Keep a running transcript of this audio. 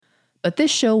But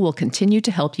this show will continue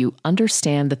to help you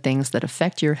understand the things that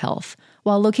affect your health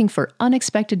while looking for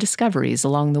unexpected discoveries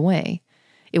along the way.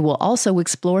 It will also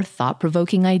explore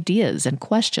thought-provoking ideas and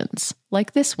questions,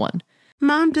 like this one.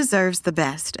 Mom deserves the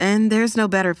best, and there's no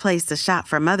better place to shop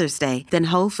for Mother's Day than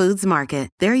Whole Foods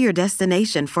Market. They're your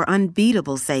destination for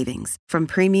unbeatable savings, from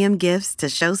premium gifts to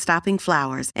show-stopping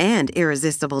flowers and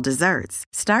irresistible desserts.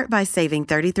 Start by saving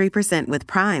 33% with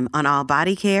Prime on all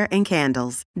body care and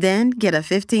candles. Then get a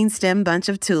 15-stem bunch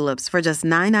of tulips for just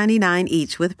 $9.99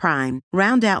 each with Prime.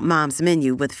 Round out Mom's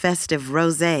menu with festive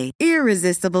rosé,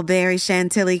 irresistible berry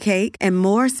chantilly cake, and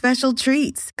more special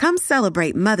treats. Come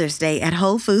celebrate Mother's Day at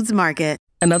Whole Foods Market.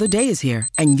 Another day is here,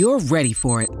 and you're ready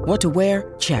for it. What to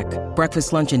wear? Check.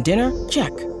 Breakfast, lunch, and dinner? Check.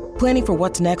 Planning for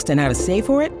what's next and how to save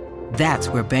for it? That's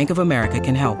where Bank of America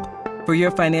can help. For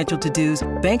your financial to-dos,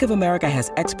 Bank of America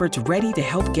has experts ready to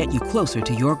help get you closer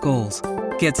to your goals.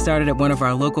 Get started at one of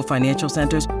our local financial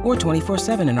centers or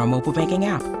 24/7 in our mobile banking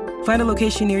app. Find a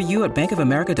location near you at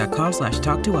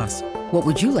bankofamerica.com/talktous. What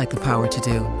would you like the power to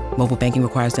do? Mobile banking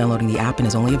requires downloading the app and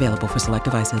is only available for select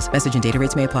devices. Message and data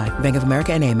rates may apply. Bank of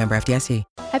America N.A., member FDIC.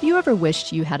 Have you ever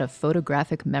wished you had a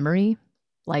photographic memory?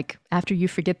 Like after you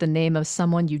forget the name of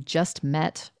someone you just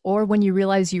met, or when you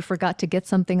realize you forgot to get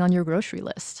something on your grocery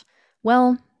list?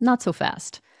 Well, not so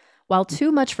fast. While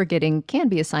too much forgetting can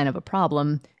be a sign of a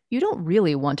problem, you don't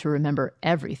really want to remember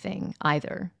everything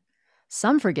either.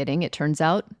 Some forgetting, it turns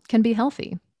out, can be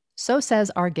healthy. So says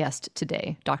our guest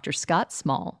today, Dr. Scot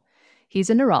Small. He's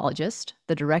a neurologist,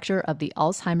 the director of the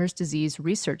Alzheimer's Disease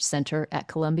Research Center at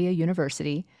Columbia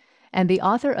University, and the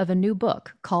author of a new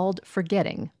book called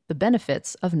Forgetting: The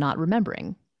Benefits of Not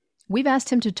Remembering. We've asked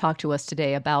him to talk to us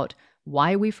today about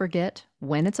why we forget,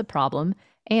 when it's a problem,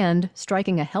 and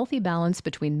striking a healthy balance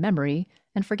between memory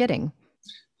and forgetting.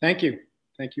 Thank you.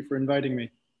 Thank you for inviting me.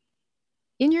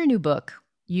 In your new book,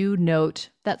 you note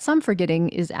that some forgetting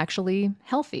is actually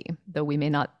healthy, though we may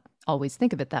not always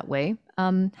think of it that way.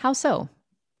 How so?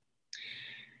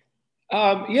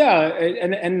 I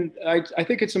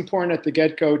think it's important at the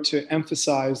get-go to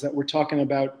emphasize that we're talking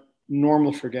about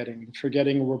normal forgetting, the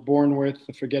forgetting we're born with,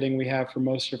 the forgetting we have for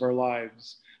most of our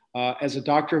lives. As a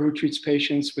doctor who treats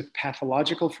patients with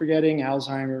pathological forgetting,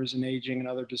 Alzheimer's and aging and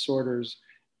other disorders,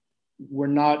 we're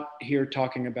not here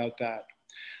talking about that.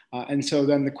 And so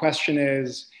then the question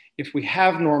is, if we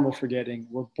have normal forgetting,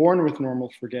 we're born with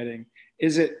normal forgetting,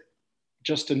 is it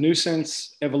just a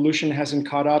nuisance? Evolution hasn't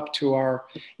caught up to our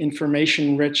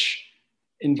information-rich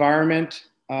environment,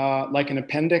 like an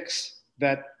appendix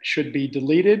that should be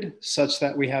deleted such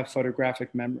that we have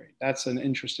photographic memory? That's an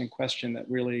interesting question that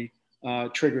really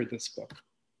triggered this book.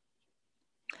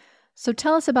 So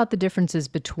tell us about the differences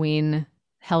between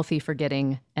healthy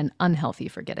forgetting and unhealthy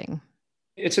forgetting.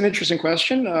 It's an interesting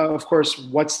question. Of course,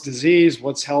 what's disease,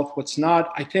 what's health, what's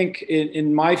not? I think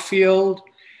in my field,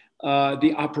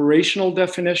 the operational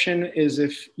definition is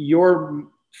if your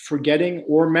forgetting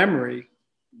or memory,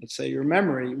 let's say your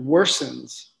memory,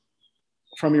 worsens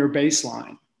from your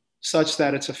baseline such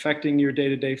that it's affecting your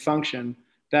day-to-day function,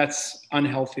 that's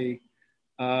unhealthy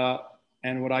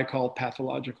and what I call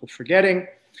pathological forgetting.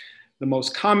 The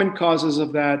most common causes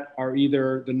of that are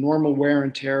either the normal wear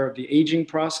and tear of the aging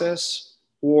process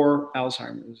or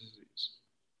Alzheimer's disease.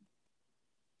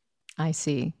 I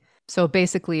see. So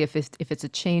basically, if it's a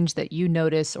change that you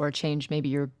notice or a change maybe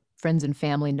your friends and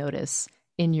family notice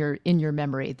in your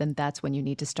memory, then that's when you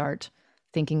need to start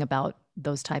thinking about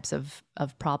those types of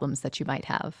problems that you might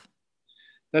have.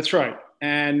 That's right.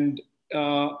 And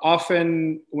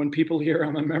often when people hear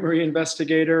I'm a memory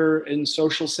investigator in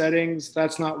social settings,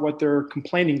 that's not what they're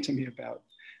complaining to me about.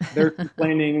 They're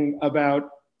complaining about,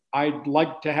 I'd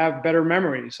like to have better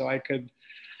memory so I could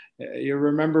you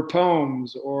remember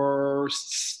poems or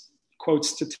quote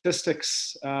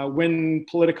statistics, win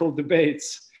political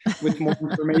debates with more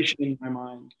information in my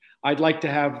mind. I'd like to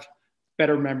have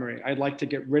better memory. I'd like to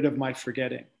get rid of my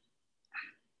forgetting.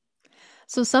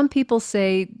 So some people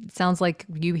say, it sounds like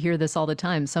you hear this all the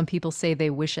time, some people say they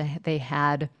wish they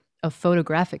had a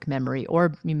photographic memory,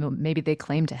 or maybe they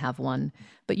claim to have one,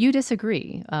 but you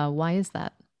disagree. Why is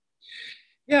that?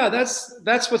 Yeah,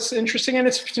 that's what's interesting. And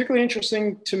it's particularly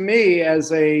interesting to me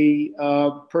as a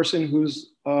person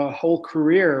whose whole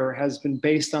career has been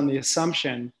based on the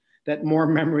assumption that more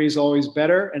memory is always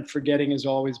better and forgetting is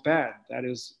always bad. That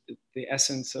is the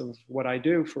essence of what I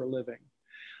do for a living.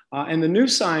 And the new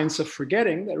science of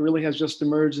forgetting that really has just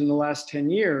emerged in the last 10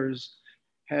 years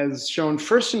has shown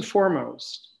first and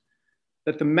foremost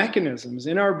that the mechanisms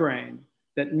in our brain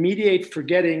that mediate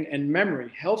forgetting and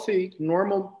memory, healthy,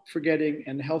 normal forgetting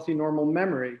and healthy, normal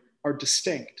memory, are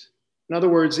distinct. In other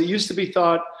words, it used to be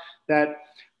thought that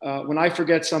when I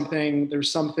forget something,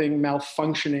 there's something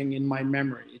malfunctioning in my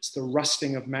memory. It's the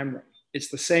rusting of memory. It's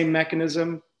the same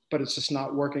mechanism, but it's just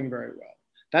not working very well.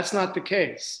 That's not the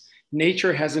case.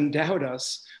 Nature has endowed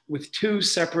us with two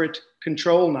separate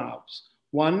control knobs.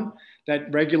 One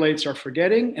that regulates our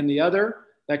forgetting, and the other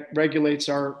that regulates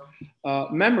our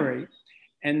memory.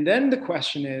 And then the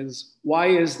question is, why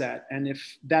is that? And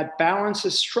if that balance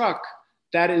is struck,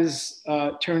 that is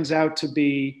turns out to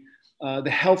be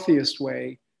the healthiest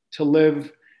way to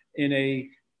live in a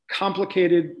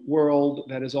complicated world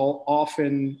that is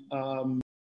often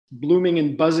blooming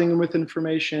and buzzing with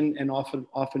information and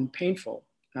often painful.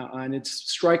 And it's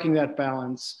striking that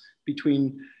balance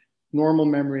between normal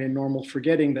memory and normal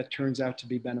forgetting that turns out to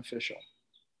be beneficial.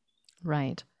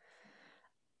 Right.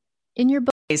 In your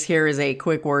book, Here is a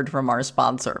quick word from our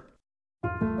sponsor.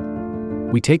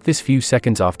 We take this few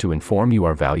seconds off to inform you,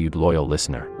 our valued loyal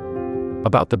listener,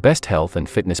 about the best health and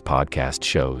fitness podcast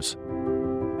shows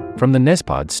from the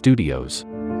Nezpod studios.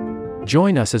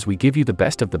 Join us as we give you the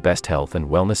best of the best health and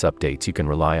wellness updates you can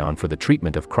rely on for the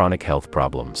treatment of chronic health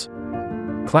problems.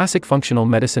 Classic functional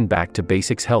medicine back to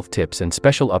basics health tips and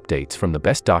special updates from the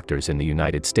best doctors in the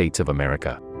United States of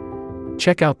America.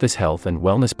 Check out this health and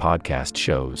wellness podcast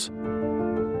shows.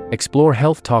 Explore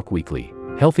Health Talk Weekly,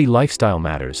 Healthy Lifestyle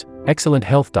Matters, Excellent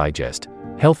Health Digest,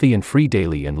 Healthy and Free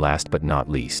Daily, and last but not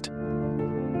least,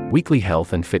 Weekly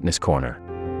Health and Fitness Corner.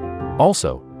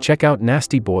 Also, check out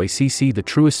Nasty Boy CC, the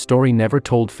truest story never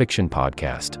told fiction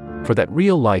podcast, for that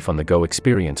real life on the go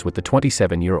experience with the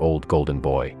 27-year-old golden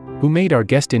boy, who made our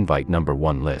guest invite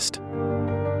 #1 list.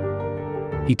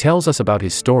 He tells us about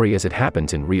his story as it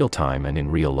happens in real time and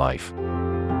in real life.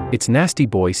 It's Nasty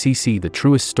Boy CC, the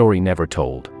truest story never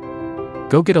told.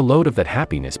 Go get a load of that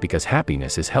happiness, because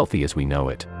happiness is healthy as we know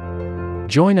it.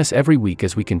 Join us every week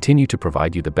as we continue to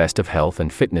provide you the best of health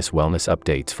and fitness wellness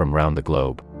updates from around the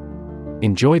globe.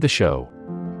 Enjoy the show.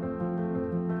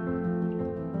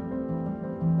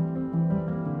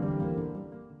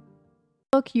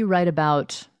 book you write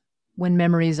about when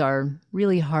memories are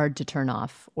really hard to turn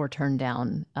off or turn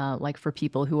down, like for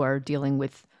people who are dealing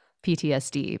with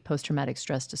PTSD, post-traumatic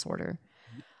stress disorder.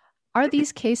 Are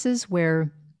these cases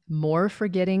where more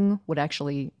forgetting would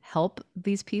actually help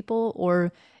these people?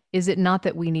 Or is it not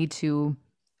that we need to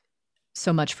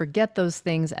so much forget those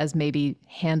things as maybe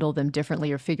handle them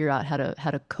differently or figure out how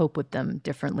to cope with them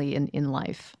differently in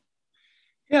life?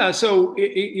 Yeah, so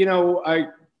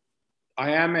I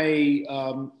am a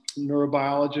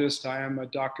neurobiologist. I am a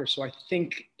doctor, so I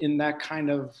think in that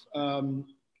kind of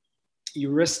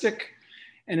heuristic.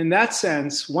 And in that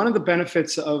sense, one of the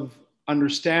benefits of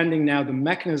understanding now the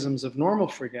mechanisms of normal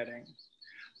forgetting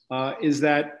is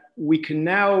that we can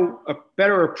now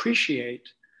better appreciate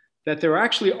that there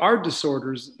actually are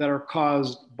disorders that are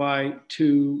caused by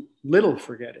too little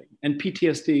forgetting. And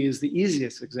PTSD is the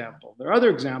easiest example. There are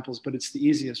other examples, but it's the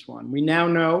easiest one. We now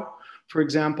know, for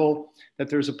example,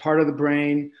 that there's a part of the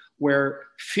brain where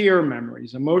fear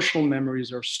memories, emotional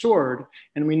memories are stored.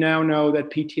 And we now know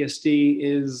that PTSD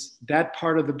is that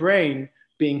part of the brain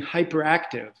being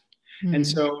hyperactive. Mm-hmm. And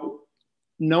so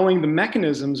knowing the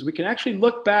mechanisms, we can actually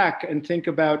look back and think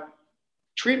about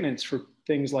treatments for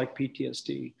things like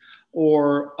PTSD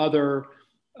or other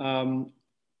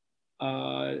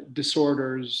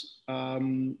disorders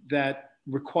that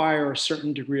require a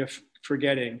certain degree of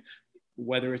forgetting.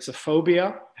 Whether it's a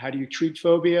phobia, how do you treat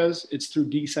phobias? It's through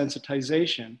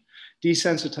desensitization.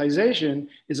 Desensitization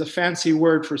is a fancy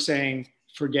word for saying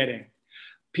forgetting.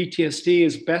 PTSD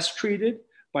is best treated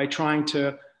by trying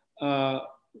to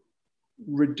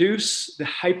reduce the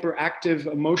hyperactive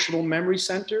emotional memory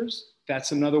centers.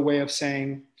 That's another way of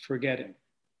saying forgetting.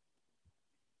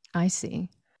 I see.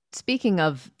 Speaking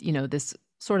of, this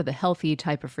sort of the healthy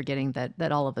type of forgetting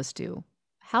that all of us do,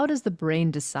 how does the brain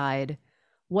decide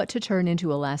what to turn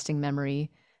into a lasting memory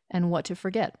and what to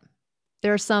forget?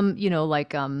 There are some,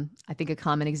 I think a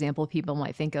common example people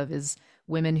might think of is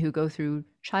women who go through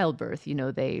childbirth.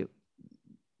 They,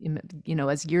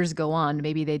 as years go on,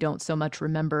 maybe they don't so much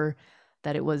remember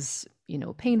that it was,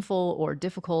 painful or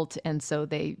difficult. And so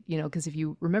they, because if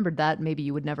you remembered that, maybe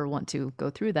you would never want to go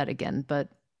through that again. But,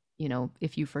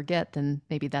 if you forget, then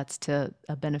maybe that's to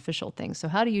a beneficial thing. So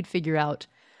how do you figure out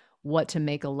what to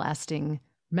make a lasting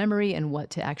memory and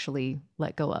what to actually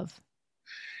let go of?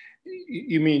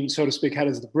 You mean, so to speak, how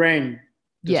does the brain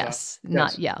decide?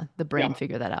 The brain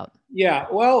figure that out. Yeah,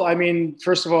 well,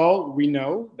 first of all, we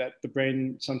know that the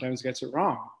brain sometimes gets it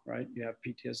wrong, right? You have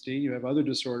PTSD, you have other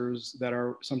disorders that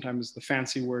are sometimes, the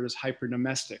fancy word is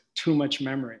hypernemestic, too much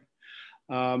memory.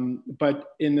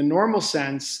 But in the normal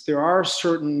sense, there are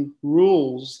certain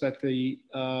rules that the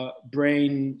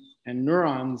brain and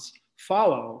neurons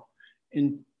follow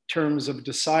in terms of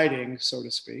deciding, so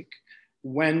to speak,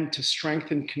 when to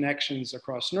strengthen connections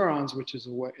across neurons, which is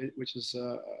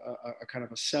a kind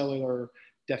of a cellular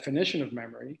definition of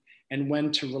memory, and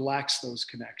when to relax those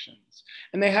connections.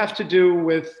 And they have to do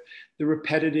with the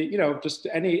repetitive, just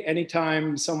any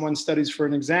time someone studies for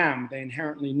an exam, they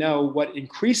inherently know what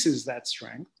increases that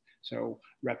strength. So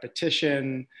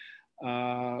repetition,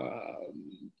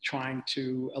 trying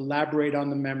to elaborate on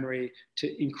the memory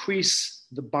to increase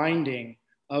the binding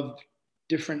of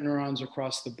different neurons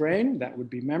across the brain, that would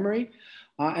be memory.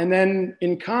 And then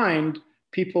in kind,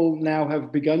 people now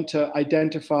have begun to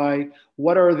identify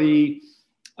what are the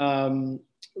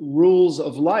rules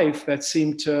of life that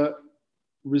seem to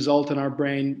result in our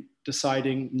brain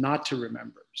deciding not to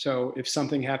remember. So if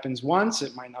something happens once,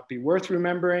 it might not be worth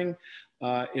remembering.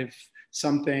 If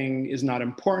something is not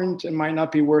important, it might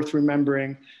not be worth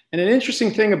remembering. And an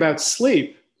interesting thing about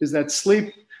sleep is that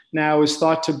sleep now is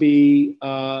thought to be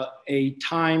a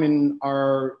time in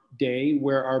our day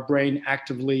where our brain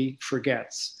actively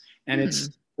forgets. And it's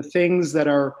the things that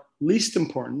are least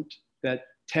important that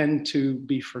tend to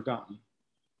be forgotten.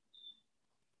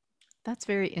 That's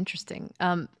very interesting.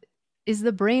 Is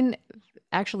the brain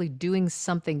actually doing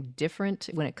something different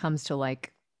when it comes to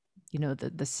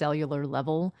the cellular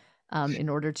level in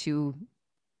order to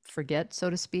forget, so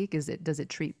to speak? Does it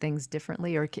treat things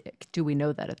differently, or do we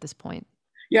know that at this point?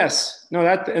 Yes, no,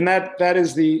 that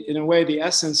is in a way, the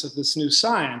essence of this new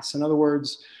science. In other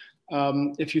words,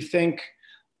 if you think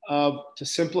to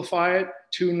simplify it,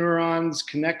 two neurons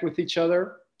connect with each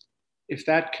other. If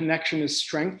that connection is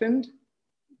strengthened,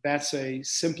 that's a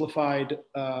simplified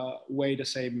way to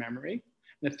say memory.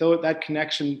 And if that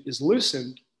connection is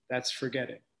loosened, that's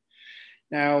forgetting.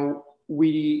 Now,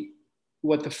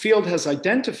 what the field has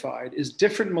identified is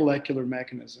different molecular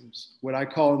mechanisms, what I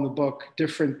call in the book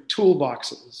different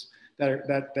toolboxes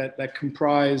that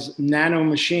comprise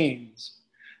nanomachines,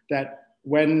 that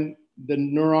when the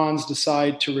neurons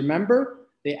decide to remember,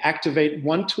 they activate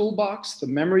one toolbox, the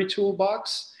memory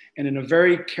toolbox, and in a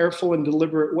very careful and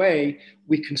deliberate way,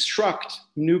 we construct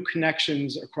new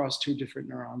connections across two different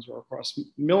neurons, or across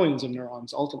millions of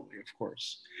neurons, ultimately, of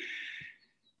course.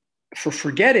 For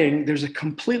forgetting, there's a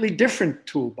completely different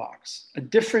toolbox, a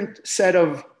different set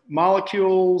of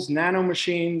molecules,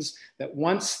 nanomachines, that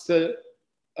once the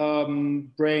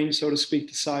brain, so to speak,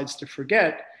 decides to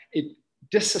forget, it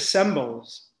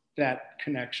disassembles that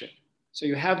connection. So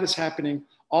you have this happening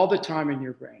all the time in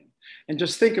your brain. And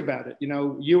just think about it.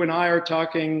 You and I are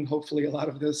talking, hopefully a lot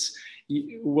of this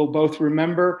we'll both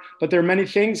remember, but there are many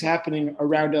things happening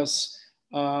around us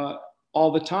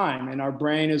all the time. And our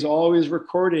brain is always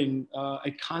recording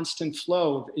a constant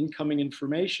flow of incoming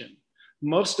information.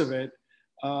 Most of it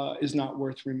is not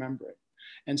worth remembering.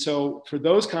 And so for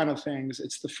those kind of things,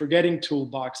 it's the forgetting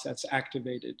toolbox that's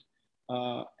activated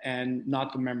and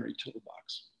not the memory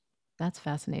toolbox. That's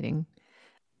fascinating.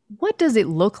 What does it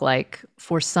look like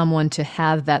for someone to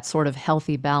have that sort of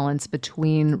healthy balance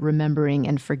between remembering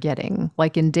and forgetting?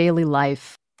 Like in daily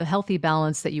life, the healthy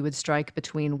balance that you would strike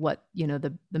between what,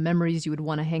 the memories you would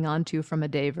want to hang on to from a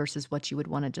day versus what you would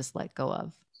want to just let go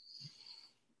of?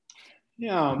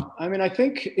 Yeah, I mean, I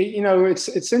think,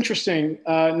 it's interesting.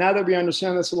 Now that we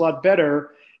understand this a lot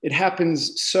better, it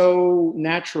happens so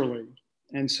naturally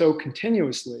and so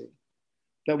continuously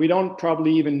that we don't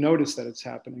probably even notice that it's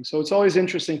happening. So it's always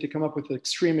interesting to come up with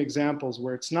extreme examples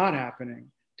where it's not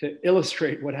happening to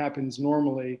illustrate what happens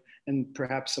normally and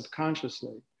perhaps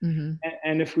subconsciously. Mm-hmm.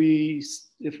 And if we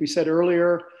said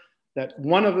earlier that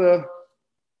one of the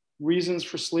reasons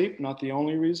for sleep, not the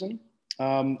only reason,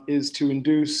 is to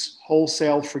induce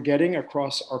wholesale forgetting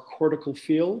across our cortical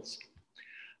fields,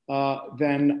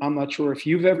 then I'm not sure if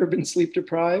you've ever been sleep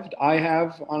deprived. I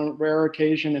have on a rare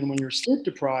occasion. And when you're sleep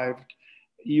deprived,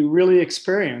 you really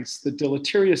experience the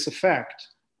deleterious effect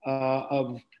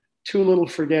of too little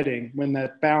forgetting when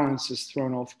that balance is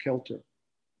thrown off kilter.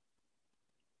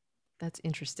 That's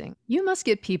interesting. You must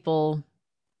get people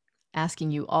asking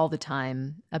you all the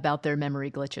time about their memory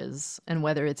glitches and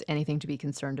whether it's anything to be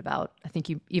concerned about. I think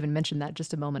you even mentioned that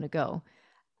just a moment ago.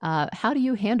 How do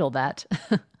you handle that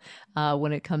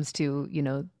when it comes to,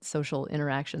 social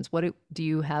interactions? Do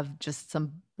you have just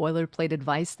some boilerplate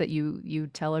advice that you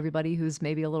tell everybody who's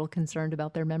maybe a little concerned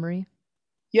about their memory?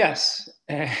 Yes.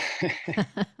 That's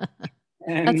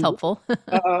helpful.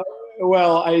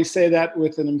 Well, I say that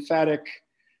with an emphatic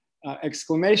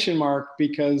exclamation mark,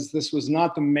 because this was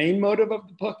not the main motive of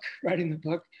the book, writing the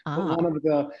book, but one of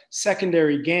the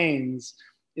secondary gains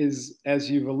is, as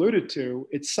you've alluded to,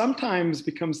 it sometimes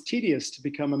becomes tedious to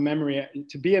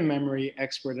be a memory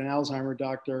expert, an Alzheimer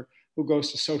doctor, who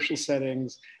goes to social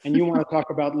settings, and you want to talk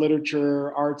about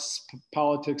literature, arts,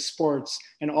 politics, sports,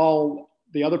 and all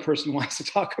the other person wants to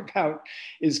talk about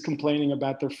is complaining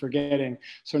about their forgetting.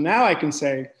 So now I can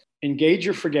say, engage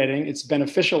your forgetting. It's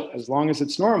beneficial as long as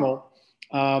it's normal,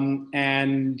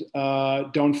 and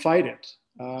don't fight it.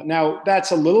 Now,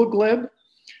 that's a little glib.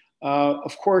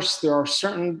 Of course, there are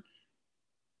certain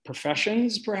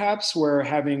professions, perhaps, where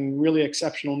having really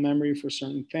exceptional memory for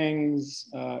certain things,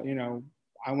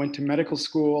 I went to medical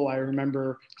school. I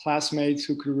remember classmates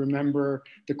who could remember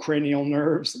the cranial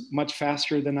nerves much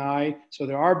faster than I. So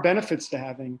there are benefits to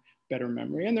having better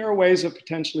memory, and there are ways of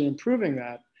potentially improving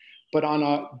that. But on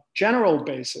a general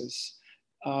basis,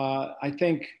 I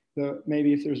think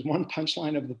maybe if there's one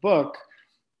punchline of the book,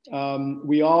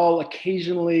 we all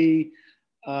occasionally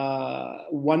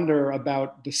wonder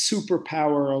about the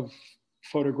superpower of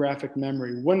photographic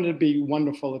memory. Wouldn't it be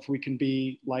wonderful if we can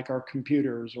be like our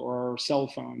computers or our cell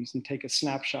phones and take a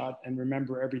snapshot and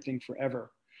remember everything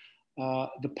forever?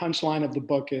 The punchline of the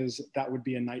book is that would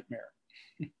be a nightmare.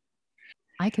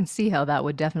 I can see how that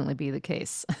would definitely be the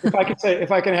case.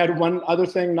 If I can add one other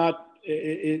thing,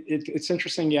 it's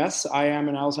interesting. Yes, I am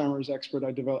an Alzheimer's expert.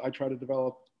 I try to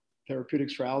develop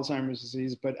therapeutics for Alzheimer's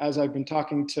disease. But as I've been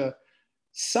talking to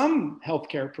some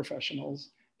healthcare professionals,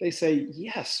 they say,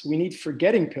 yes, we need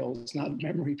forgetting pills, not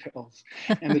memory pills.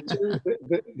 And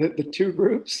the two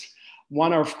groups,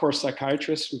 one are, of course,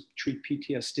 psychiatrists who treat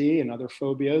PTSD and other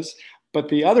phobias. But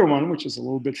the other one, which is a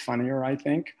little bit funnier, I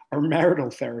think, are marital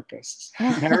therapists.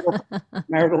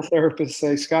 Marital therapists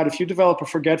say, Scott, if you develop a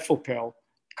forgetful pill,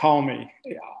 call me.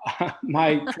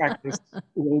 My practice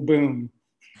will boom.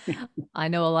 I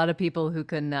know a lot of people who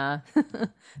can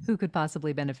who could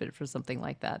possibly benefit from something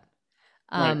like that.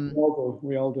 Right.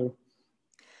 We all do.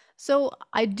 So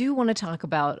I do want to talk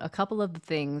about a couple of the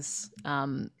things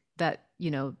that,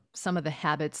 some of the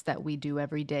habits that we do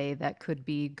every day that could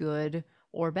be good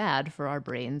or bad for our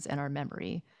brains and our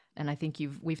memory. And I think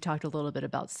we've talked a little bit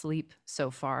about sleep so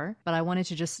far, but I wanted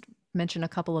to just mention a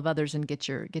couple of others and get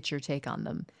your take on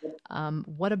them.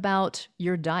 What about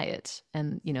your diet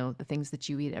and, the things that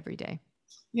you eat every day?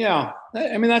 Yeah,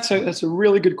 I mean, that's a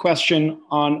really good question.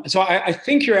 So I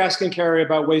think you're asking, Carrie,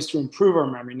 about ways to improve our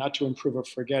memory, not to improve our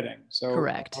forgetting. So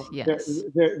correct. Yes.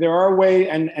 There are ways,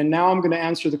 and now I'm going to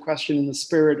answer the question in the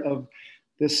spirit of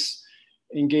this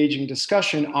engaging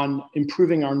discussion on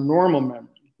improving our normal memory,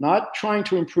 not trying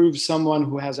to improve someone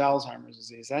who has Alzheimer's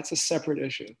disease. That's a separate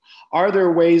issue. Are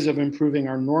there ways of improving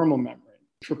our normal memory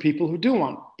for people who do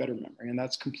want better memory? And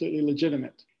that's completely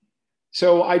legitimate.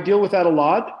 So I deal with that a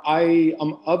lot. I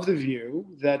am of the view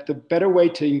that the better way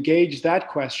to engage that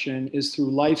question is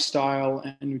through lifestyle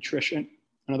and nutrition.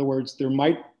 In other words, there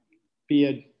might be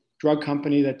a drug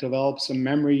company that develops a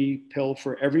memory pill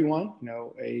for everyone.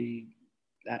 A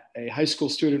high school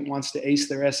student wants to ace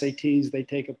their SATs, they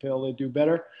take a pill, they do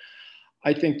better.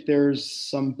 I think there's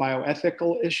some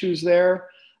bioethical issues there.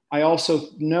 I also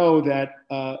know that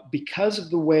because of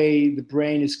the way the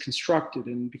brain is constructed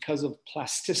and because of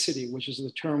plasticity, which is the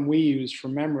term we use for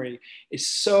memory, is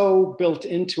so built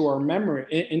into our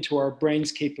memory, into our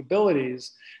brain's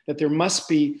capabilities, that there must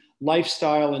be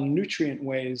lifestyle and nutrient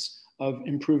ways of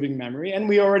improving memory. And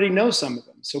we already know some of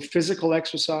them. So physical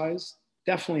exercise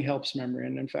definitely helps memory.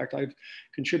 And in fact, I've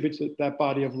contributed to that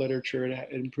body of literature. It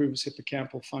improves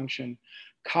hippocampal function.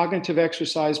 Cognitive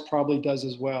exercise probably does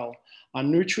as well. On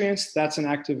nutrients, that's an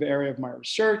active area of my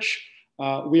research.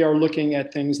 We are looking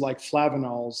at things like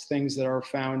flavonols, things that are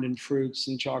found in fruits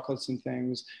and chocolates and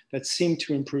things that seem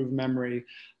to improve memory.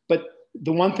 But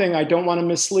the one thing I don't want to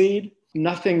mislead,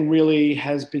 nothing really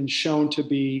has been shown to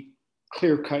be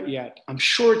clear-cut yet. I'm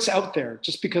sure it's out there,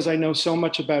 just because I know so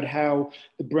much about how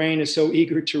the brain is so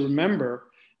eager to remember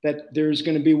that there's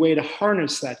going to be a way to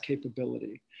harness that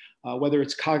capability, whether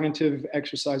it's cognitive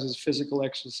exercises, physical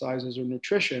exercises, or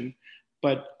nutrition.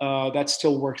 But that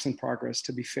still works in progress,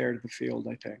 to be fair to the field,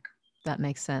 I think. That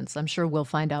makes sense. I'm sure we'll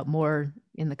find out more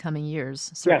in the coming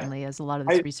years, certainly, as a lot of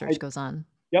this research goes on.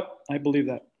 Yep, I believe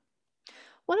that.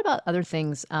 What about other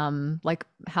things, like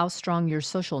how strong your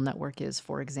social network is,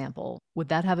 for example? Would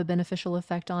that have a beneficial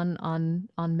effect on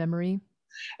memory?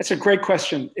 That's a great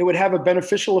question. It would have a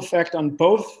beneficial effect on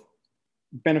both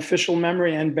beneficial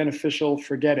memory and beneficial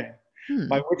forgetting,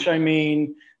 by which I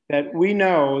mean that we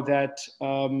know that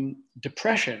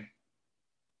depression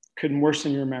can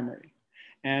worsen your memory.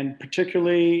 And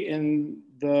particularly in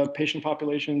the patient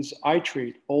populations I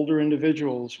treat, older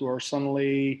individuals who are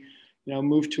suddenly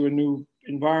moved to a new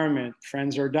environment,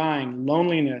 friends are dying,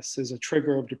 loneliness is a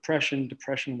trigger of depression.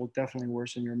 Depression will definitely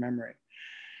worsen your memory.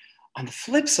 On the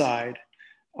flip side,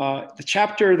 the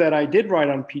chapter that I did write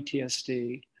on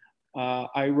PTSD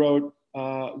I wrote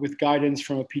with guidance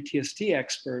from a PTSD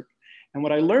expert. And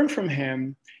what I learned from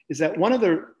him is that one of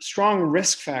the strong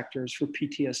risk factors for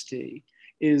PTSD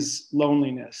is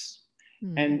loneliness.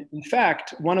 And in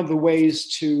fact, one of the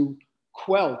ways to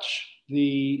quelch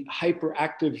the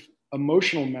hyperactive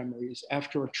emotional memories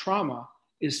after a trauma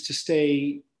is to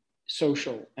stay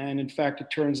social. And in fact,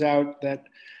 it turns out that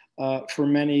for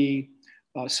many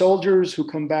soldiers who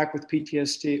come back with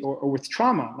PTSD or with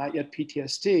trauma, not yet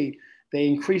PTSD, they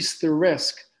increase their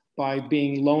risk by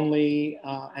being lonely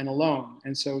and alone.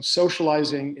 And so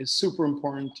socializing is super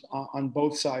important on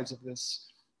both sides of this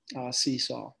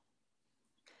seesaw.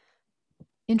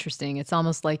 Interesting. It's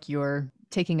almost like you're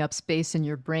taking up space in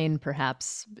your brain,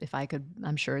 perhaps, if I could,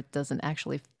 I'm sure it doesn't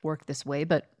actually work this way,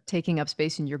 but taking up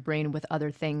space in your brain with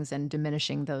other things and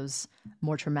diminishing those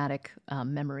more traumatic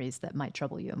memories that might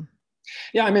trouble you.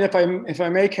 Yeah, I mean, if I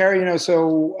may, Carrie,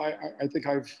 so I think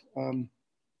I've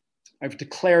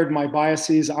declared my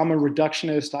biases. I'm a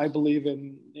reductionist. I believe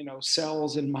in,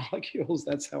 cells and molecules.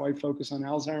 That's how I focus on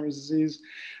Alzheimer's disease.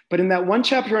 But in that one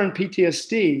chapter on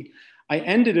PTSD, I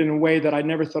ended in a way that I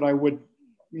never thought I would,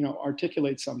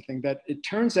 articulate something, that it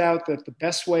turns out that the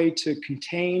best way to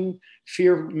contain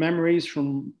fear memories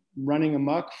from running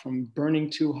amok, from burning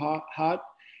too hot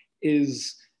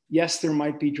is, yes, there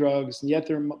might be drugs, and yet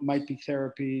there might be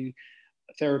therapies,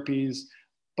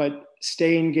 but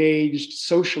stay engaged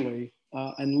socially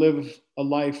and live a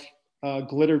life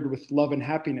glittered with love and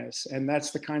happiness. And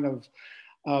that's the kind of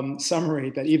summary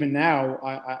that even now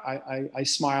I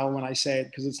smile when I say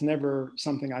it, because it's never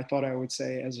something I thought I would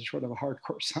say as a sort of a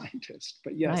hardcore scientist.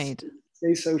 But yes, right.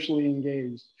 Stay socially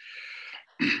engaged.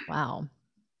 Wow.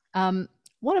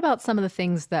 What about some of the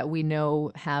things that we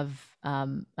know have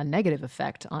a negative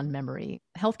effect on memory?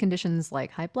 Health conditions like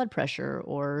high blood pressure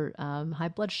or high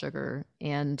blood sugar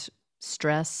and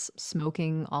stress,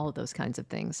 smoking, all of those kinds of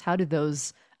things. How do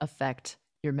those affect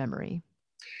your memory?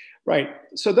 Right.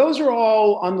 So those are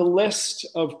all on the list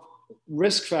of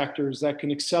risk factors that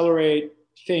can accelerate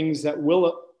things that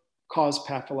will cause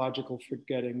pathological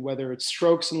forgetting, whether it's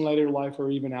strokes in later life or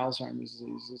even Alzheimer's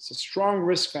disease. It's a strong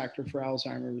risk factor for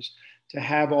Alzheimer's to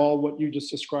have all what you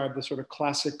just described, the sort of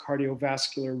classic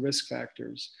cardiovascular risk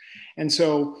factors. And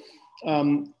so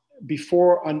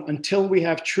until we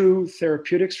have true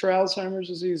therapeutics for Alzheimer's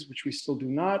disease, which we still do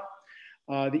not,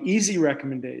 the easy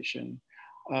recommendation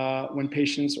when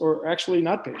patients, or actually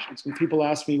not patients, when people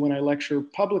ask me when I lecture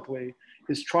publicly,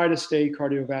 is try to stay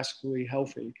cardiovascularly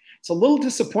healthy. It's a little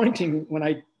disappointing when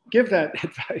I give that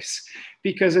advice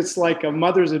because it's like a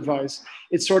mother's advice.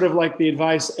 It's sort of like the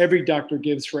advice every doctor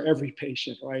gives for every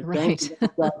patient, right? Right.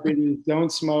 Don't diabetes,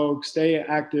 don't smoke, stay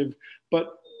active.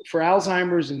 But for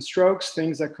Alzheimer's and strokes,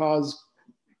 things that cause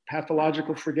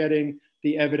pathological forgetting,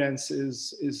 the evidence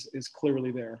is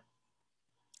clearly there.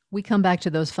 We come back to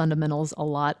those fundamentals a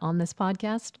lot on this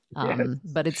podcast, Yes.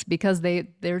 but it's because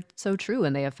they're so true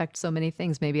and they affect so many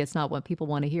things. Maybe it's not what people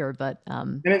want to hear, but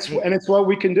and it's what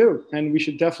we can do, and we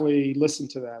should definitely listen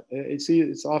to that.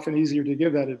 It's often easier to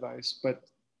give that advice, but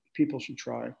people should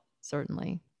try.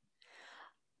 Certainly.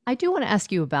 I do want to ask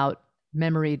you about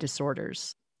memory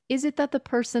disorders. Is it that the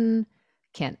person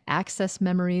can't access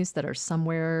memories that are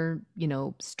somewhere,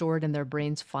 stored in their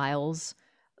brain's files?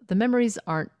 The memories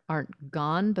aren't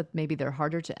gone, but maybe they're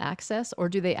harder to access, or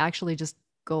do they actually just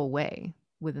go away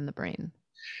within the brain?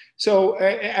 So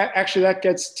actually that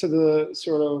gets to the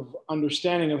sort of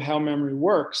understanding of how memory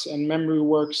works. And memory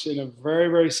works in a very,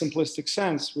 very simplistic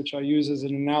sense, which I use as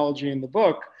an analogy in the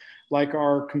book, like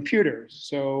our computers.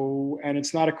 And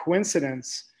it's not a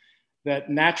coincidence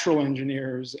that natural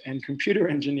engineers and computer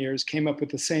engineers came up with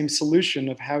the same solution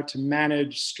of how to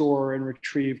manage, store, and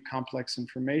retrieve complex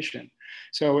information.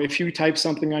 So if you type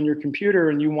something on your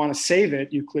computer and you want to save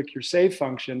it, you click your save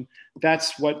function.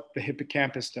 That's what the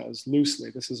hippocampus does loosely.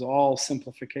 This is all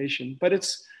simplification, but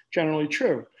it's generally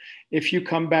true. If you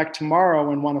come back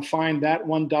tomorrow and want to find that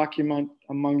one document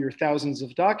among your thousands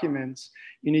of documents,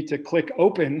 you need to click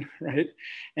open, right?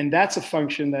 And that's a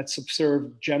function that's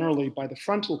observed generally by the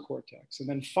frontal cortex. And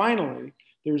then finally,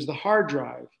 there's the hard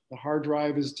drive. The hard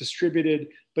drive is distributed,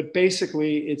 but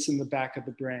basically it's in the back of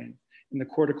the brain, in the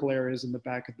cortical areas in the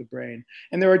back of the brain.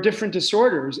 And there are different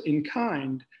disorders in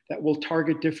kind that will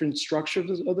target different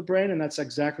structures of the brain. And that's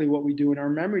exactly what we do in our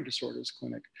memory disorders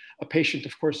clinic. A patient,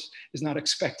 of course, is not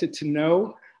expected to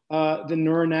know the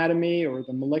neuroanatomy or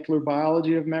the molecular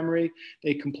biology of memory.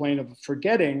 They complain of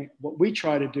forgetting. What we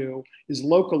try to do is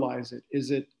localize it.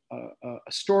 Is it a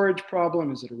storage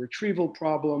problem? Is it a retrieval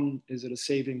problem? Is it a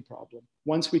saving problem?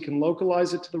 Once we can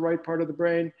localize it to the right part of the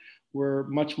brain, we're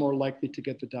much more likely to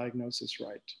get the diagnosis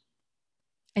right.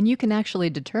 And you can actually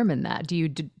determine that. Do you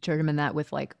determine that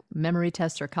with like memory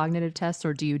tests or cognitive tests,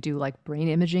 or do you do like brain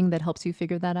imaging that helps you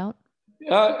figure that out?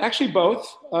 Actually,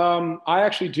 both. I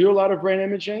actually do a lot of brain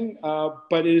imaging,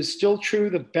 but it is still true.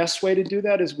 The best way to do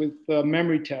that is with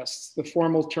memory tests. The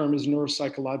formal term is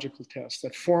neuropsychological tests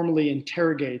that formally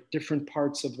interrogate different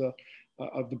parts of the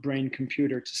brain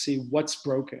computer to see what's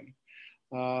broken.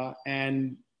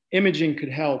 And imaging could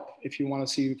help if you want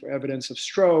to see evidence of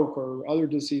stroke or other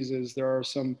diseases. There are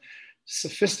some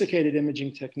sophisticated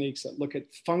imaging techniques that look at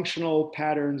functional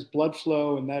patterns, blood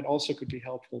flow, and that also could be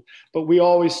helpful. But we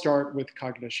always start with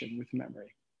cognition, with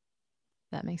memory.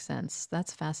 That makes sense.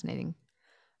 That's fascinating.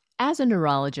 As a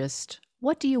neurologist,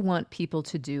 what do you want people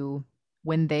to do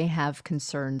when they have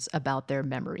concerns about their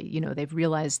memory? You know, they've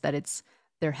realized that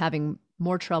they're having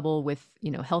more trouble with,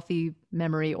 healthy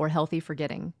memory or healthy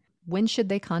forgetting. When should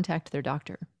they contact their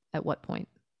doctor? At what point?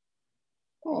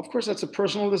 Well, of course, that's a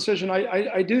personal decision.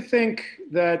 I do think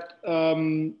that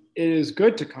it is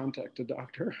good to contact a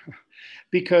doctor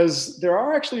because there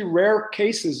are actually rare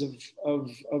cases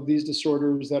of these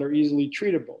disorders that are easily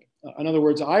treatable. In other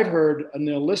words, I've heard a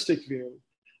nihilistic view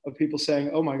of people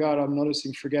saying, oh my God, I'm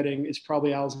noticing forgetting. It's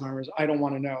probably Alzheimer's. I don't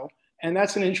want to know. And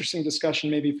that's an interesting discussion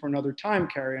maybe for another time,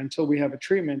 Carrie. Until we have a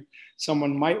treatment,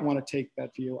 someone might want to take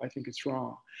that view. I think it's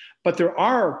wrong. But there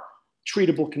are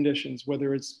treatable conditions,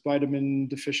 whether it's vitamin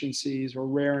deficiencies or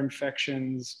rare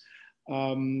infections,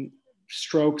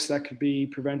 strokes that could be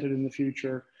prevented in the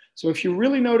future. So if you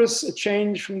really notice a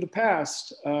change from the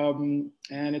past and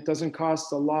it doesn't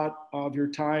cost a lot of your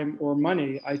time or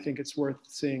money, I think it's worth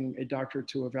seeing a doctor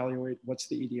to evaluate what's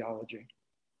the etiology.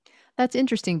 That's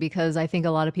interesting because I think a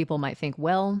lot of people might think,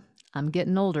 well, I'm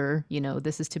getting older,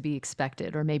 this is to be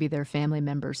expected, or maybe their family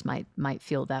members might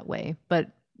feel that way.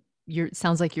 But it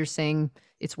sounds like you're saying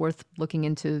it's worth looking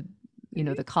into,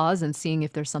 the cause and seeing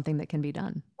if there's something that can be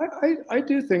done. I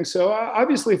do think so.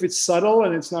 Obviously, if it's subtle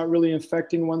and it's not really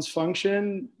affecting one's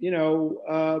function,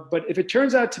 but if it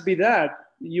turns out to be that,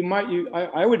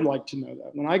 I would like to know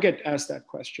that. When I get asked that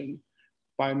question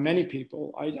by many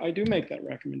people, I do make that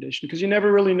recommendation because you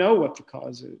never really know what the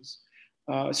cause is.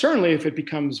 Certainly, if it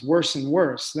becomes worse and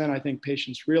worse, then I think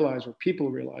patients realize, or people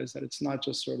realize, that it's not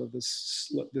just sort of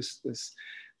this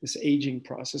aging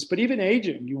process. But even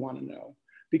aging, you want to know,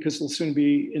 because there'll soon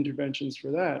be interventions for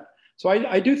that. So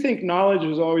I do think knowledge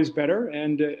is always better.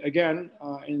 And again,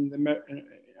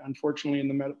 unfortunately, in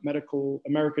the medical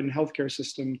American healthcare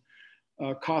system,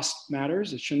 cost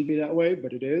matters. It shouldn't be that way,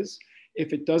 but it is.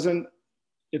 If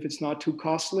it's not too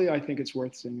costly, I think it's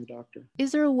worth seeing a doctor.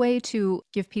 Is there a way to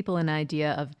give people an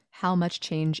idea of how much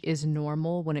change is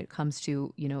normal when it comes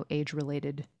to,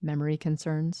 age-related memory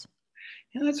concerns?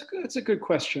 Yeah, that's a good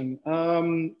question.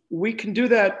 We can do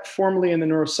that formally in the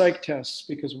neuropsych tests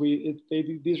because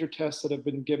these are tests that have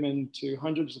been given to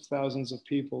hundreds of thousands of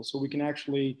people, so we can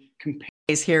actually compare.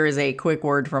 Here is a quick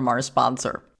word from our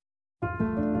sponsor.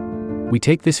 We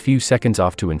take this few seconds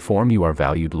off to inform you, our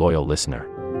valued loyal listener,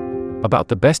 about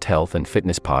the best health and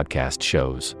fitness podcast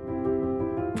shows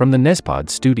from the Nespod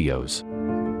studios.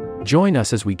 Join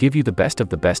us as we give you the best of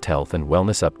the best health and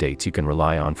wellness updates you can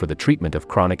rely on for the treatment of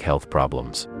chronic health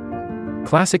problems.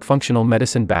 Classic functional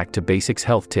medicine back to basics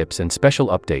health tips and special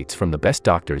updates from the best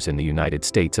doctors in the United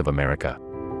States of America.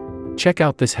 Check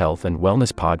out this health and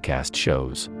wellness podcast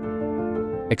shows.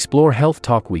 Explore Health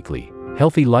Talk Weekly,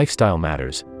 Healthy Lifestyle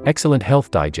Matters, Excellent Health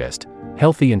Digest,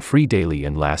 Healthy and Free Daily,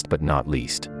 and last but not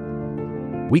least,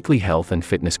 Weekly Health and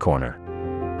Fitness Corner.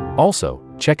 Also,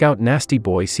 check out Nasty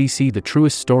Boy CC, the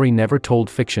truest story never told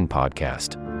fiction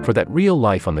podcast, for that real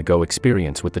life on the go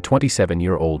experience with the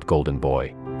 27-year-old golden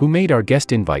boy, who made our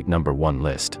guest invite #1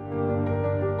 list.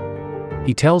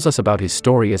 He tells us about his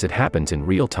story as it happens in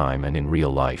real time and in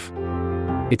real life.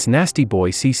 It's Nasty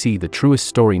Boy CC, the truest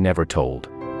story never told.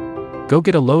 Go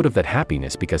get a load of that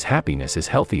happiness, because happiness is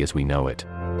healthy as we know it.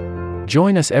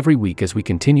 Join us every week as we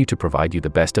continue to provide you the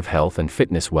best of health and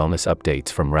fitness wellness updates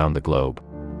from around the globe.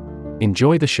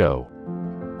 Enjoy the show.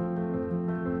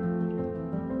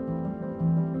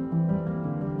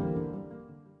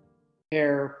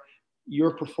 Compare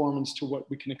your performance to what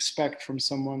we can expect from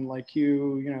someone like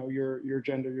you, your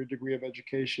gender, your degree of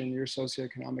education, your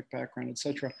socioeconomic background,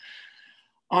 etc.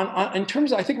 In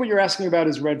terms of, I think what you're asking about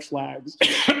is red flags,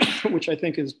 which I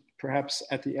think is perhaps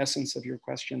at the essence of your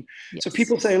question. Yes. So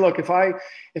people say, look, if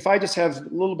I just have a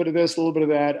little bit of this, a little bit of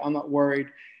that, I'm not worried.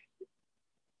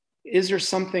 Is there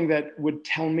something that would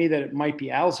tell me that it might be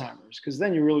Alzheimer's? Because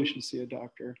then you really should see a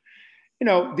doctor.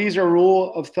 These are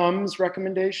rule of thumbs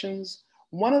recommendations.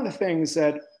 One of the things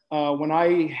that when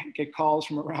I get calls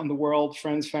from around the world,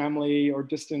 friends, family, or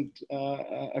distant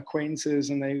acquaintances,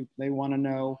 and they want to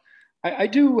know, I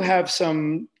do have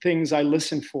some things I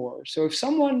listen for. So if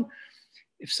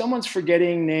someone's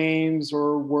forgetting names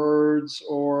or words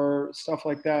or stuff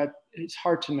like that, it's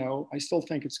hard to know. I still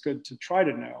think it's good to try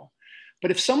to know.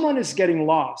 But if someone is getting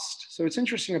lost, so it's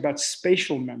interesting about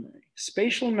spatial memory.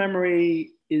 Spatial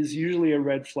memory is usually a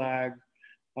red flag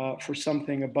for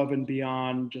something above and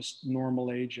beyond just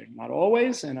normal aging. Not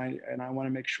always, and I want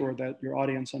to make sure that your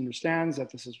audience understands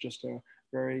that this is just a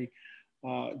very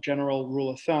general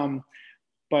rule of thumb.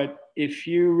 But if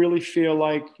you really feel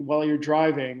like while you're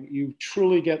driving, you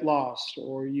truly get lost,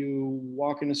 or you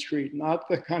walk in the street, not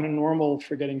the kind of normal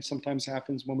forgetting sometimes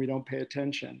happens when we don't pay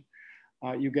attention.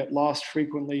 You get lost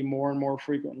frequently, more and more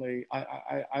frequently.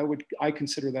 I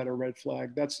consider that a red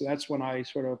flag. That's when I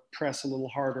sort of press a little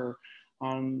harder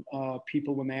on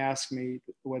people when they ask me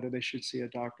whether they should see a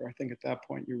doctor. I think at that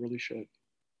point you really should.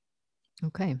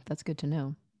 Okay, that's good to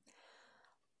know.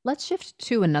 Let's shift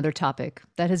to another topic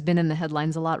that has been in the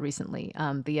headlines a lot recently.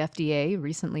 The FDA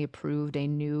recently approved a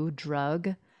new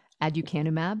drug,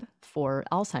 aducanumab, for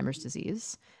Alzheimer's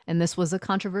disease. And this was a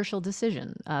controversial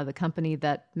decision. The company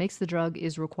that makes the drug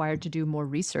is required to do more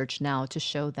research now to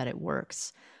show that it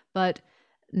works. But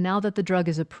now that the drug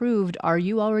is approved, are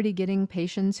you already getting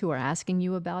patients who are asking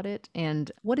you about it?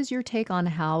 And what is your take on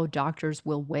how doctors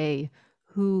will weigh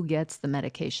who gets the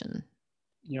medication?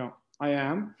 I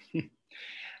am.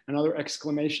 Another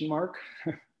exclamation mark,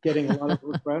 getting a lot of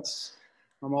requests.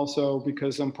 I'm also,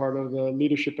 because I'm part of the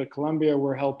leadership at Columbia,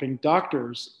 we're helping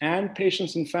doctors and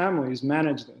patients and families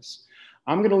manage this.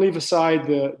 I'm going to leave aside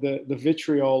the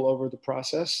vitriol over the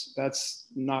process. That's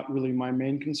not really my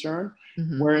main concern.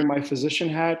 Mm-hmm. Wearing my physician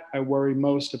hat, I worry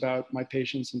most about my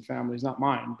patients and families, not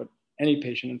mine, but any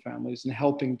patient and families, and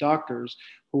helping doctors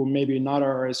who maybe not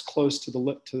are as close to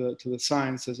the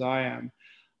science as I am.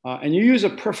 And you use a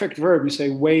perfect verb. You say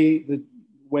weigh the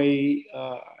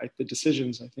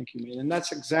decisions I think you made, and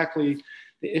that's exactly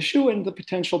the issue and the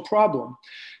potential problem.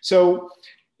 So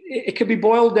it could be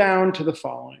boiled down to the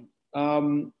following: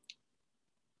 the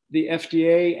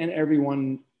FDA and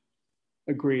everyone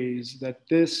agrees that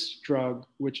this drug,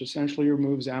 which essentially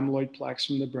removes amyloid plaques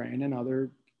from the brain and other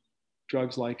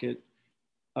drugs like it,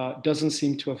 doesn't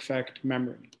seem to affect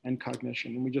memory and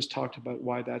cognition. And we just talked about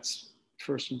why that's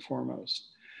first and foremost.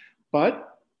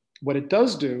 But what it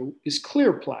does do is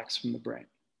clear plaques from the brain,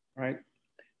 right?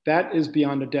 That is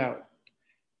beyond a doubt.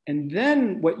 And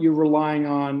then what you're relying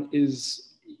on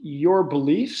is your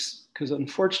beliefs, because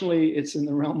unfortunately it's in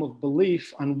the realm of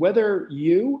belief, on whether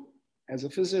you, as a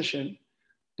physician,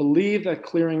 believe that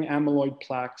clearing amyloid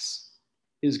plaques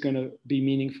is going to be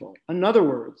meaningful. In other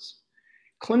words,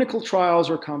 clinical trials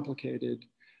are complicated.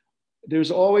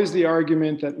 There's always the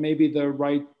argument that maybe the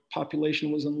right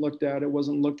population wasn't looked at, it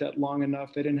wasn't looked at long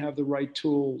enough, they didn't have the right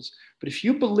tools. But if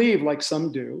you believe, like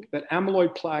some do, that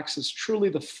amyloid plaques is truly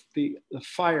the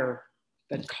fire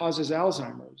that causes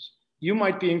Alzheimer's, you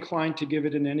might be inclined to give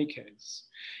it in any case.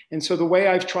 And so the way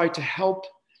I've tried to help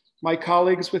my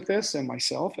colleagues with this, and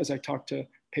myself as I talk to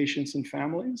patients and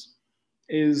families,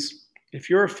 is if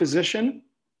you're a physician,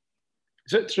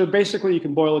 so basically you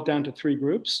can boil it down to three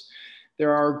groups.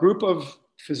 There are a group of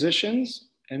physicians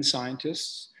and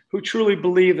scientists who truly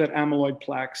believe that amyloid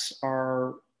plaques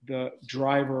are the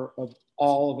driver of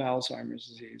all of Alzheimer's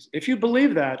disease. If you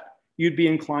believe that, you'd be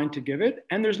inclined to give it,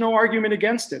 and there's no argument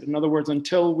against it. In other words,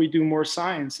 until we do more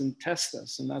science and test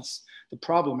this, and that's the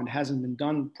problem, it hasn't been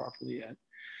done properly yet.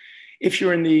 If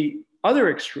you're in the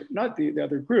other extreme, not the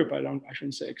other group, I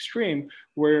shouldn't say extreme,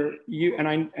 where you,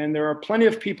 and there are plenty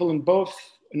of people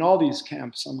in all these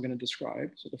camps I'm going to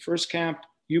describe. So the first camp,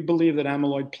 you believe that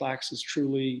amyloid plaques is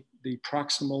truly the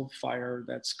proximal fire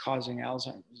that's causing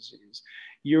Alzheimer's disease.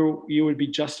 You would be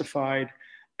justified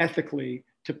ethically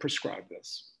to prescribe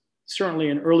this. Certainly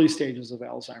in early stages of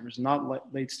Alzheimer's,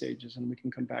 not late stages, and we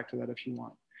can come back to that if you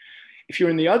want. If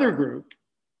you're in the other group,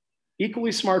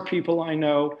 equally smart people I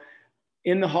know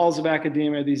in the halls of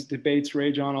academia, these debates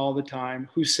rage on all the time,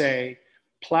 who say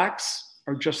plaques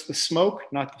are just the smoke,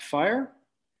 not the fire,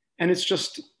 and it's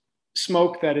just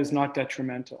smoke that is not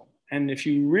detrimental. And if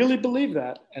you really believe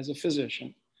that as a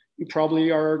physician, you probably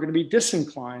are going to be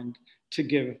disinclined to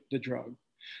give the drug.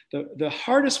 The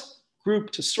hardest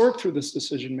group to sort through this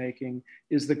decision-making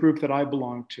is the group that I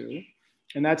belong to.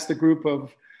 And that's the group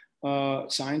of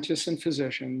scientists and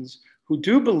physicians who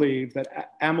do believe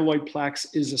that amyloid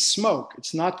plaques is a smoke.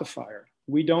 It's not the fire.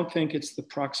 We don't think it's the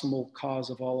proximal cause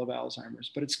of all of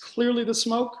Alzheimer's, but it's clearly the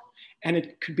smoke, and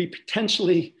it could be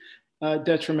potentially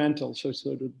detrimental. So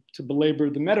to belabor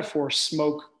the metaphor,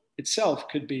 smoke itself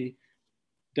could be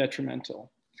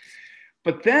detrimental.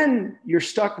 But then you're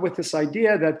stuck with this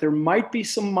idea that there might be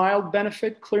some mild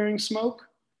benefit clearing smoke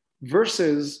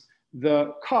versus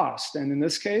the cost. And in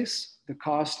this case, the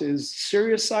cost is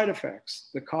serious side effects.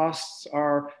 The costs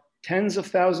are tens of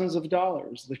thousands of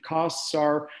dollars. The costs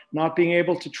are not being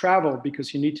able to travel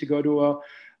because you need to go to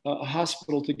a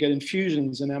hospital to get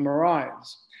infusions and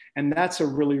MRIs. And that's a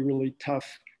really, really tough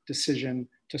decision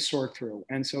to sort through.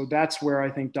 And so that's where I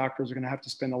think doctors are going to have to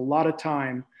spend a lot of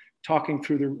time talking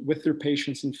through with their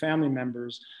patients and family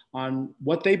members on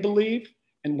what they believe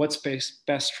and what's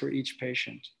best for each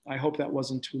patient. I hope that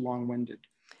wasn't too long-winded.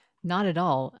 Not at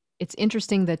all. It's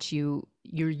interesting that you're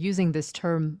using this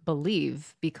term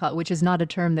believe, which is not a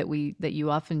term that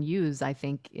you often use, I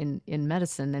think, in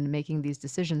medicine and making these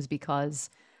decisions, because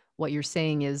what you're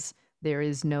saying is there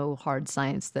is no hard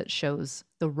science that shows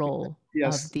the role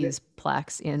of these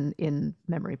plaques in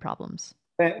memory problems.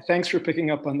 Thanks for picking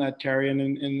up on that, Carrie. And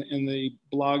in the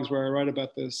blogs where I write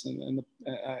about this,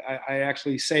 I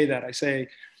actually say that. I say,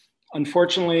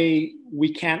 unfortunately,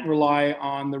 we can't rely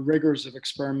on the rigors of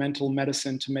experimental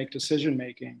medicine to make decision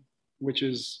making, which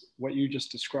is what you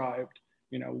just described.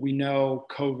 You know, we know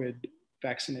COVID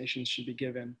vaccinations should be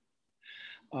given.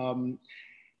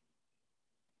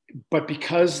 But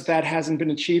because that hasn't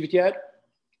been achieved yet,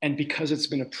 and because it's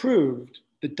been approved,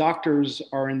 the doctors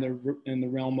are in the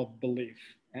realm of belief.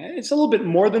 And it's a little bit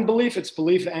more than belief. It's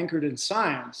belief anchored in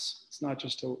science. It's not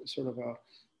just a sort of a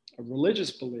religious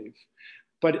belief,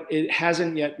 but it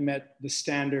hasn't yet met the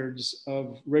standards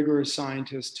of rigorous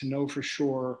scientists to know for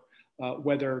sure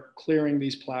whether clearing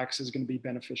these plaques is going to be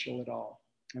beneficial at all.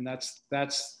 And that's,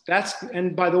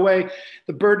 and by the way,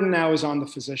 the burden now is on the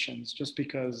physicians, just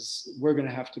because we're going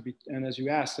to have to be, and as you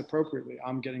asked appropriately,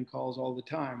 I'm getting calls all the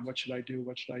time. What should I do?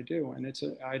 What should I do? And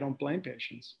I don't blame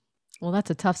patients. Well, that's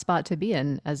a tough spot to be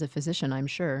in as a physician, I'm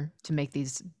sure, to make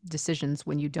these decisions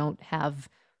when you don't have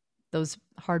those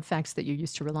hard facts that you're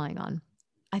used to relying on.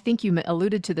 I think you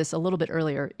alluded to this a little bit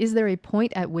earlier. Is there a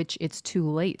point at which it's too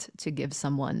late to give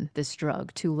someone this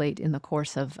drug, too late in the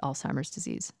course of Alzheimer's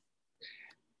disease?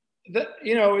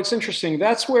 It's interesting.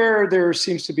 That's where there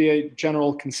seems to be a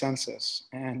general consensus.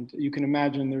 And you can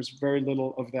imagine there's very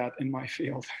little of that in my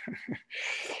field.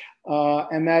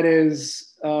 And that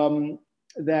is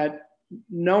that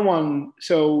no one,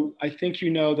 so I think you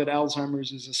know that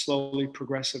Alzheimer's is a slowly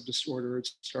progressive disorder. It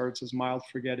starts as mild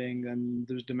forgetting, then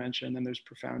there's dementia, and then there's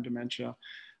profound dementia.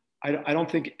 I don't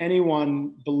think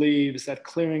anyone believes that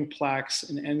clearing plaques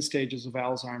in end stages of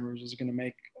Alzheimer's is going to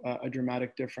make a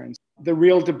dramatic difference. The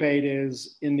real debate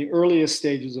is in the earliest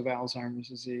stages of Alzheimer's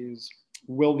disease,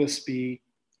 will this be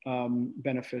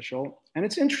beneficial? And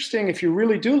it's interesting, if you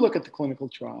really do look at the clinical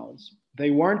trials,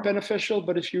 they weren't beneficial,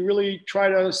 but if you really try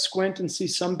to squint and see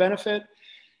some benefit,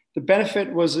 the benefit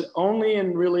was only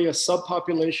in really a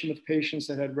subpopulation of patients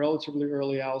that had relatively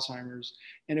early Alzheimer's.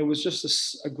 And it was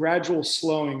just a gradual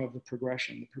slowing of the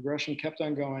progression. The progression kept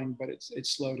on going, but it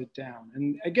slowed it down.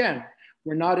 And again,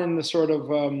 we're not in the sort of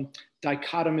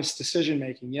dichotomous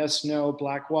decision-making, yes, no,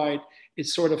 black, white.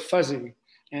 It's sort of fuzzy.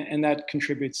 And that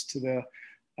contributes to the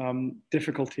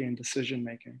difficulty in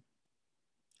decision-making.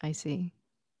 I see.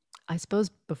 I suppose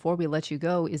before we let you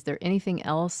go, is there anything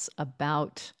else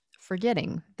about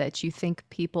forgetting that you think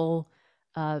people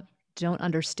don't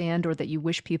understand or that you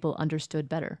wish people understood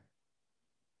better?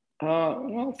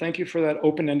 Well, thank you for that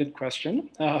open-ended question.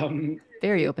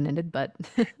 Very open-ended, but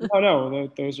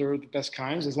no, those are the best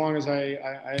kinds. As long as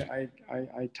I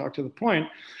talk to the point.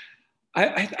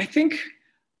 I think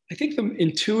the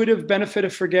intuitive benefit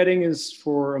of forgetting is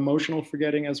for emotional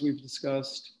forgetting, as we've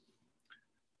discussed.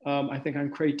 I think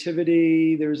on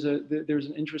creativity, there's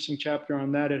an interesting chapter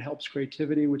on that. It helps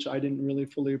creativity, which I didn't really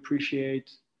fully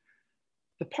appreciate.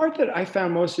 The part that I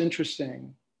found most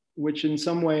interesting, which in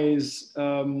some ways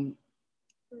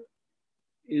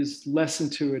is less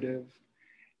intuitive,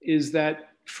 is that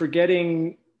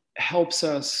forgetting helps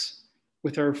us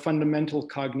with our fundamental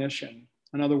cognition.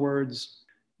 In other words,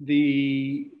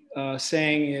 the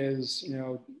saying is,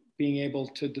 being able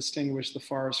to distinguish the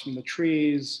forest from the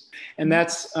trees. And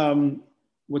that's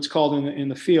what's called in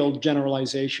the field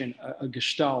generalization, a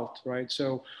gestalt, right?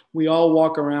 So we all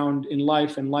walk around in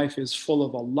life, and life is full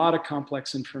of a lot of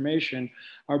complex information.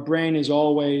 Our brain is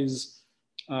always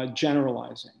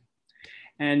generalizing.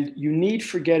 And you need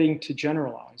forgetting to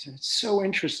generalize. And it's so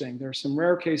interesting. There are some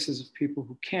rare cases of people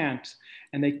who can't,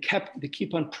 and they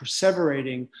keep on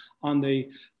perseverating on the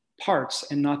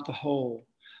parts and not the whole.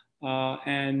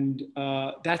 And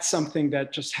that's something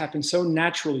that just happens so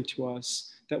naturally to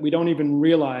us that we don't even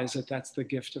realize that that's the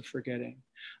gift of forgetting.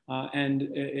 And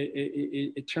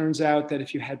it turns out that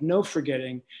if you had no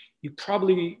forgetting, you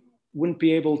probably wouldn't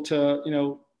be able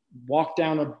to, walk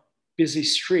down a busy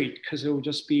street, because it would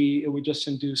just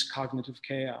induce cognitive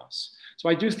chaos. So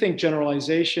I do think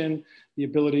generalization, the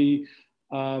ability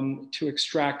to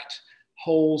extract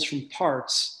wholes from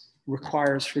parts,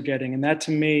 requires forgetting. And that,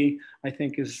 to me, I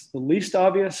think is the least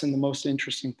obvious and the most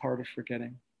interesting part of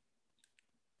forgetting.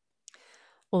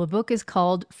 Well, the book is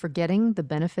called Forgetting: The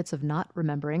Benefits of Not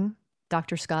Remembering.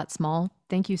 Dr. Scott Small,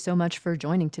 thank you so much for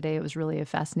joining today. It was really a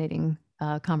fascinating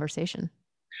conversation.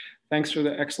 Thanks for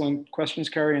the excellent questions,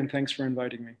 Carrie, and thanks for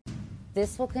inviting me.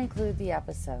 This will conclude the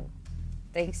episode.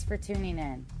 Thanks for tuning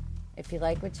in. If you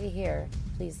like what you hear,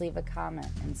 please leave a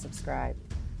comment and subscribe.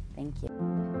 Thank you.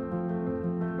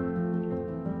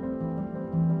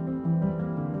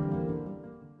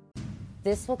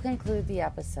 This will conclude the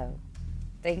episode.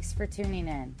 Thanks for tuning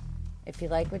in. If you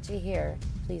like what you hear,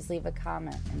 please leave a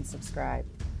comment and subscribe.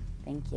 Thank you.